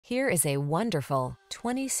Here is a wonderful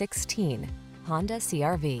 2016 Honda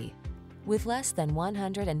CR-V. With less than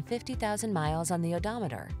 150,000 miles on the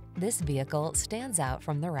odometer, this vehicle stands out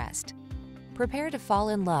from the rest. Prepare to fall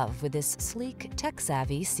in love with this sleek,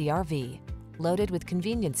 tech-savvy CR-V. Loaded with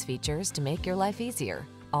convenience features to make your life easier,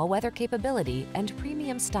 all-weather capability, and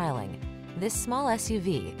premium styling, this small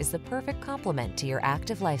SUV is the perfect complement to your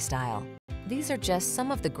active lifestyle. These are just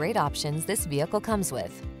some of the great options this vehicle comes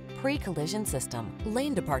with: pre-collision system,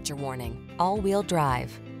 lane departure warning, all-wheel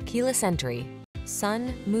drive, keyless entry,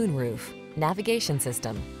 sun, moonroof, navigation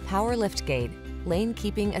system, power liftgate, lane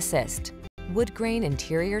keeping assist, Woodgrain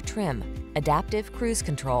Interior Trim, adaptive cruise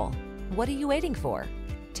control. What are you waiting for?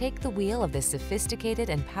 Take the wheel of this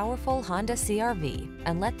sophisticated and powerful Honda CR-V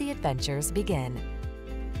and let the adventures begin.